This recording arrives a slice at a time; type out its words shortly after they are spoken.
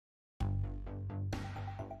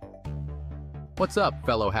What's up,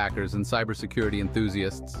 fellow hackers and cybersecurity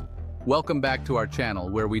enthusiasts? Welcome back to our channel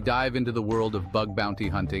where we dive into the world of bug bounty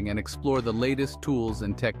hunting and explore the latest tools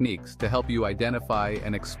and techniques to help you identify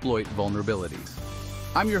and exploit vulnerabilities.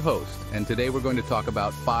 I'm your host, and today we're going to talk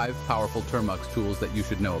about 5 powerful Termux tools that you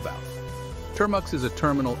should know about. Termux is a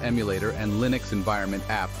terminal emulator and Linux environment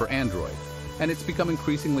app for Android, and it's become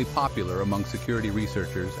increasingly popular among security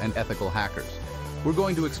researchers and ethical hackers. We're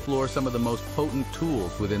going to explore some of the most potent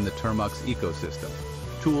tools within the Termux ecosystem,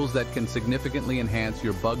 tools that can significantly enhance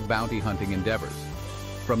your bug bounty hunting endeavors.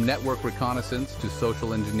 From network reconnaissance to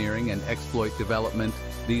social engineering and exploit development,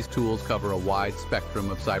 these tools cover a wide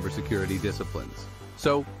spectrum of cybersecurity disciplines.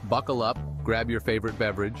 So, buckle up, grab your favorite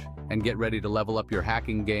beverage, and get ready to level up your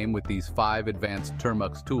hacking game with these 5 advanced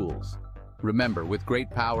Termux tools. Remember, with great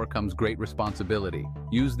power comes great responsibility.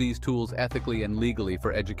 Use these tools ethically and legally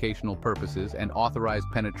for educational purposes and authorized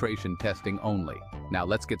penetration testing only. Now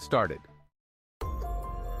let's get started.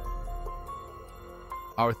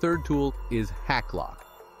 Our third tool is Hacklock,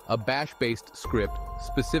 a bash-based script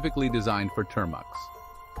specifically designed for Termux.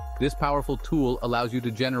 This powerful tool allows you to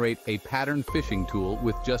generate a pattern phishing tool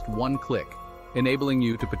with just one click, enabling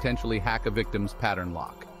you to potentially hack a victim's pattern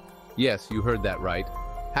lock. Yes, you heard that right.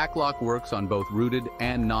 Hacklock works on both rooted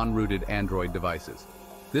and non-rooted Android devices.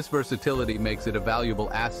 This versatility makes it a valuable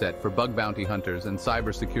asset for bug bounty hunters and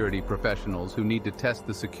cybersecurity professionals who need to test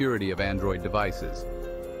the security of Android devices.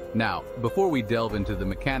 Now, before we delve into the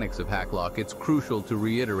mechanics of Hacklock, it's crucial to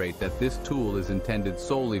reiterate that this tool is intended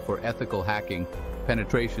solely for ethical hacking,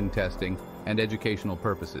 penetration testing, and educational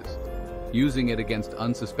purposes. Using it against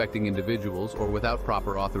unsuspecting individuals or without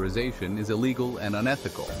proper authorization is illegal and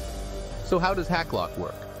unethical. So how does Hacklock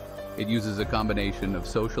work? It uses a combination of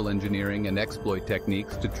social engineering and exploit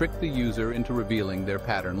techniques to trick the user into revealing their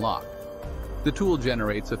pattern lock. The tool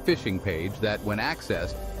generates a phishing page that, when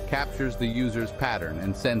accessed, captures the user's pattern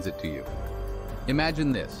and sends it to you.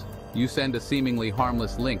 Imagine this. You send a seemingly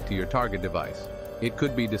harmless link to your target device. It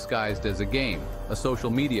could be disguised as a game, a social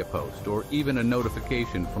media post, or even a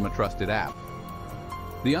notification from a trusted app.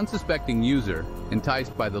 The unsuspecting user,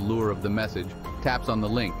 enticed by the lure of the message, taps on the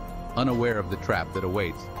link, unaware of the trap that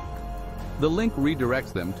awaits. The link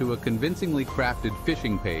redirects them to a convincingly crafted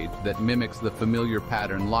phishing page that mimics the familiar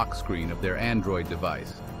pattern lock screen of their Android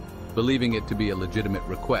device. Believing it to be a legitimate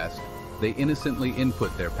request, they innocently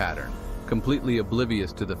input their pattern, completely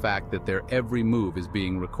oblivious to the fact that their every move is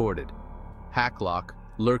being recorded. Hacklock,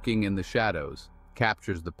 lurking in the shadows,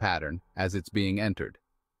 captures the pattern as it's being entered.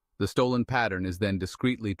 The stolen pattern is then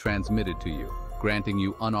discreetly transmitted to you, granting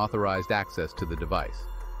you unauthorized access to the device.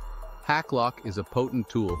 Hacklock is a potent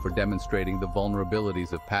tool for demonstrating the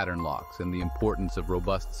vulnerabilities of pattern locks and the importance of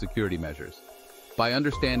robust security measures. By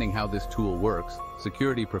understanding how this tool works,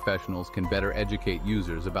 security professionals can better educate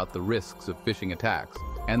users about the risks of phishing attacks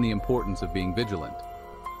and the importance of being vigilant.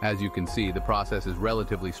 As you can see, the process is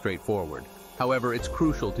relatively straightforward. However, it's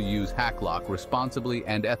crucial to use Hacklock responsibly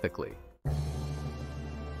and ethically.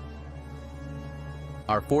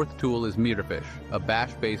 Our fourth tool is Mrphish, a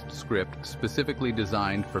bash-based script specifically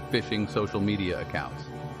designed for phishing social media accounts.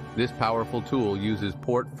 This powerful tool uses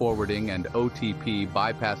port forwarding and OTP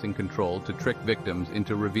bypassing control to trick victims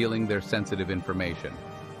into revealing their sensitive information.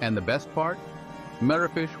 And the best part?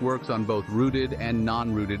 Mrphish works on both rooted and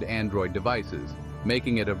non-rooted Android devices,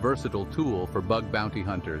 making it a versatile tool for bug bounty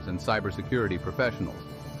hunters and cybersecurity professionals.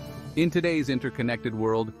 In today's interconnected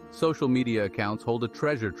world, social media accounts hold a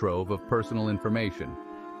treasure trove of personal information.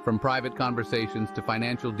 From private conversations to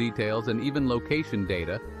financial details and even location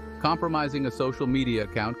data, compromising a social media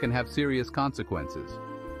account can have serious consequences.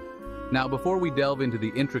 Now, before we delve into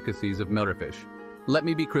the intricacies of Mrphish, let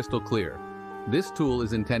me be crystal clear. This tool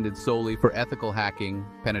is intended solely for ethical hacking,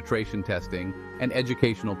 penetration testing, and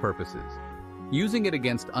educational purposes. Using it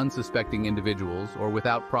against unsuspecting individuals or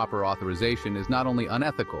without proper authorization is not only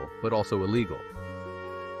unethical, but also illegal.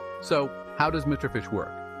 So, how does Mrphish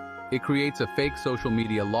work? It creates a fake social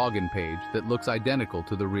media login page that looks identical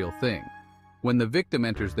to the real thing. When the victim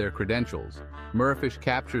enters their credentials, Mrphish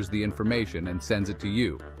captures the information and sends it to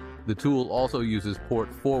you. The tool also uses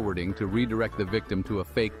port forwarding to redirect the victim to a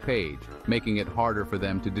fake page, making it harder for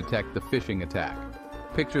them to detect the phishing attack.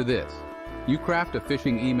 Picture this. You craft a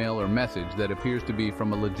phishing email or message that appears to be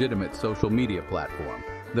from a legitimate social media platform.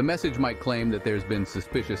 The message might claim that there's been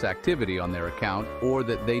suspicious activity on their account or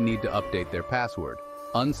that they need to update their password.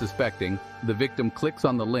 Unsuspecting, the victim clicks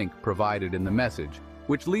on the link provided in the message,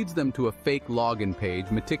 which leads them to a fake login page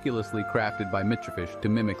meticulously crafted by Mrphish to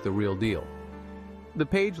mimic the real deal. The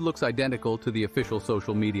page looks identical to the official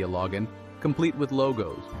social media login, complete with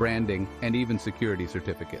logos, branding, and even security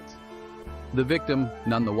certificates. The victim,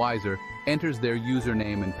 none the wiser, enters their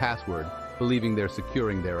username and password, believing they're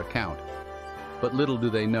securing their account. But little do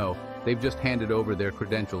they know, they've just handed over their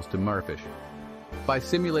credentials to Mrphish. By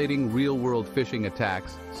simulating real-world phishing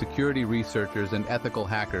attacks, security researchers and ethical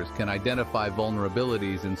hackers can identify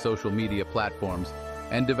vulnerabilities in social media platforms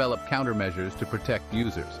and develop countermeasures to protect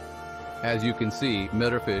users. As you can see,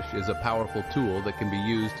 Mrphish is a powerful tool that can be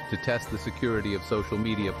used to test the security of social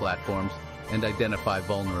media platforms and identify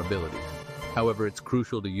vulnerabilities. However, it's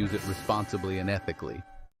crucial to use it responsibly and ethically.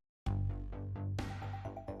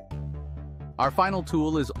 Our final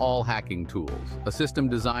tool is AllHackingTools, a system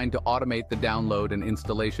designed to automate the download and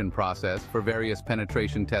installation process for various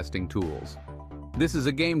penetration testing tools. This is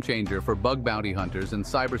a game changer for bug bounty hunters and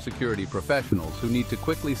cybersecurity professionals who need to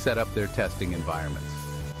quickly set up their testing environments.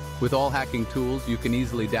 With AllHackingTools, you can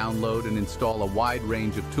easily download and install a wide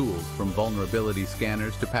range of tools, from vulnerability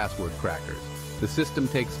scanners to password crackers. The system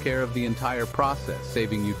takes care of the entire process,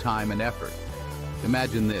 saving you time and effort.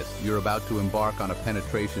 Imagine this: you're about to embark on a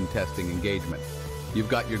penetration testing engagement. You've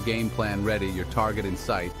got your game plan ready, your target in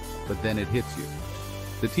sight, but then it hits you.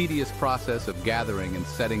 The tedious process of gathering and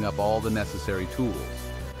setting up all the necessary tools.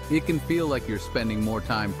 It can feel like you're spending more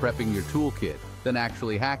time prepping your toolkit than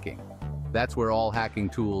actually hacking. That's where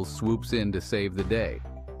AllHackingTools swoops in to save the day.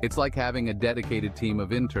 It's like having a dedicated team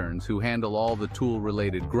of interns who handle all the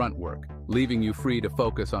tool-related grunt work, leaving you free to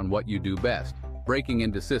focus on what you do best: breaking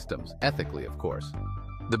into systems, ethically of course.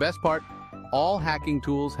 The best part?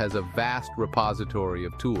 AllHackingTools has a vast repository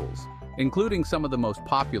of tools, including some of the most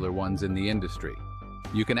popular ones in the industry.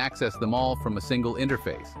 You can access them all from a single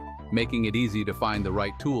interface, making it easy to find the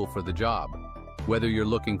right tool for the job. Whether you're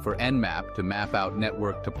looking for Nmap to map out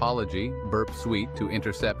network topology, Burp Suite to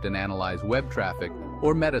intercept and analyze web traffic,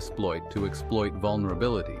 or Metasploit to exploit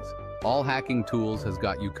vulnerabilities, AllHackingTools has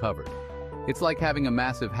got you covered. It's like having a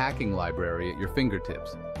massive hacking library at your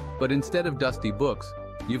fingertips. But instead of dusty books,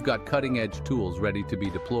 you've got cutting-edge tools ready to be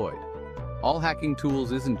deployed.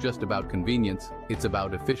 AllHackingTools isn't just about convenience, it's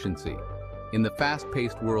about efficiency. In the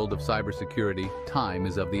fast-paced world of cybersecurity, time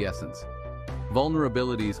is of the essence.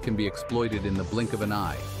 Vulnerabilities can be exploited in the blink of an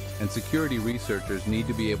eye, and security researchers need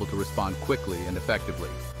to be able to respond quickly and effectively.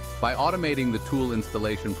 By automating the tool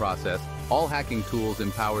installation process, AllHackingTools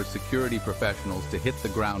empowers security professionals to hit the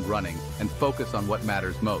ground running and focus on what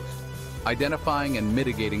matters most: identifying and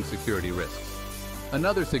mitigating security risks.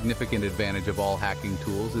 Another significant advantage of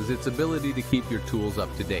AllHackingTools is its ability to keep your tools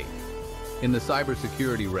up to date. In the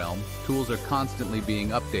cybersecurity realm, tools are constantly being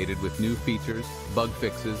updated with new features, bug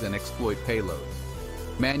fixes, and exploit payloads.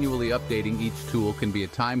 Manually updating each tool can be a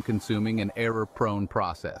time-consuming and error-prone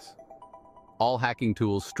process.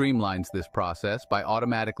 AllHackingTools streamlines this process by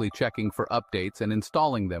automatically checking for updates and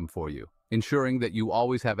installing them for you, ensuring that you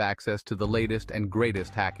always have access to the latest and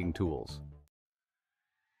greatest hacking tools.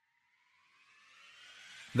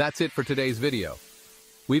 That's it for today's video.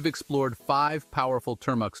 We've explored 5 powerful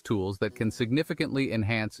Termux tools that can significantly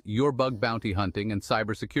enhance your bug bounty hunting and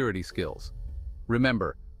cybersecurity skills.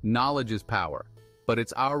 Remember, knowledge is power, but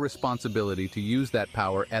it's our responsibility to use that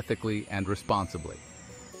power ethically and responsibly.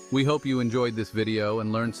 We hope you enjoyed this video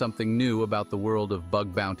and learned something new about the world of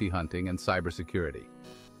bug bounty hunting and cybersecurity.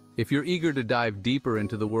 If you're eager to dive deeper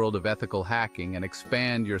into the world of ethical hacking and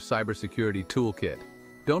expand your cybersecurity toolkit,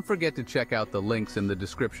 don't forget to check out the links in the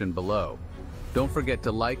description below. Don't forget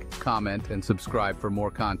to like, comment, and subscribe for more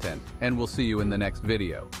content, and we'll see you in the next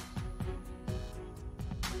video.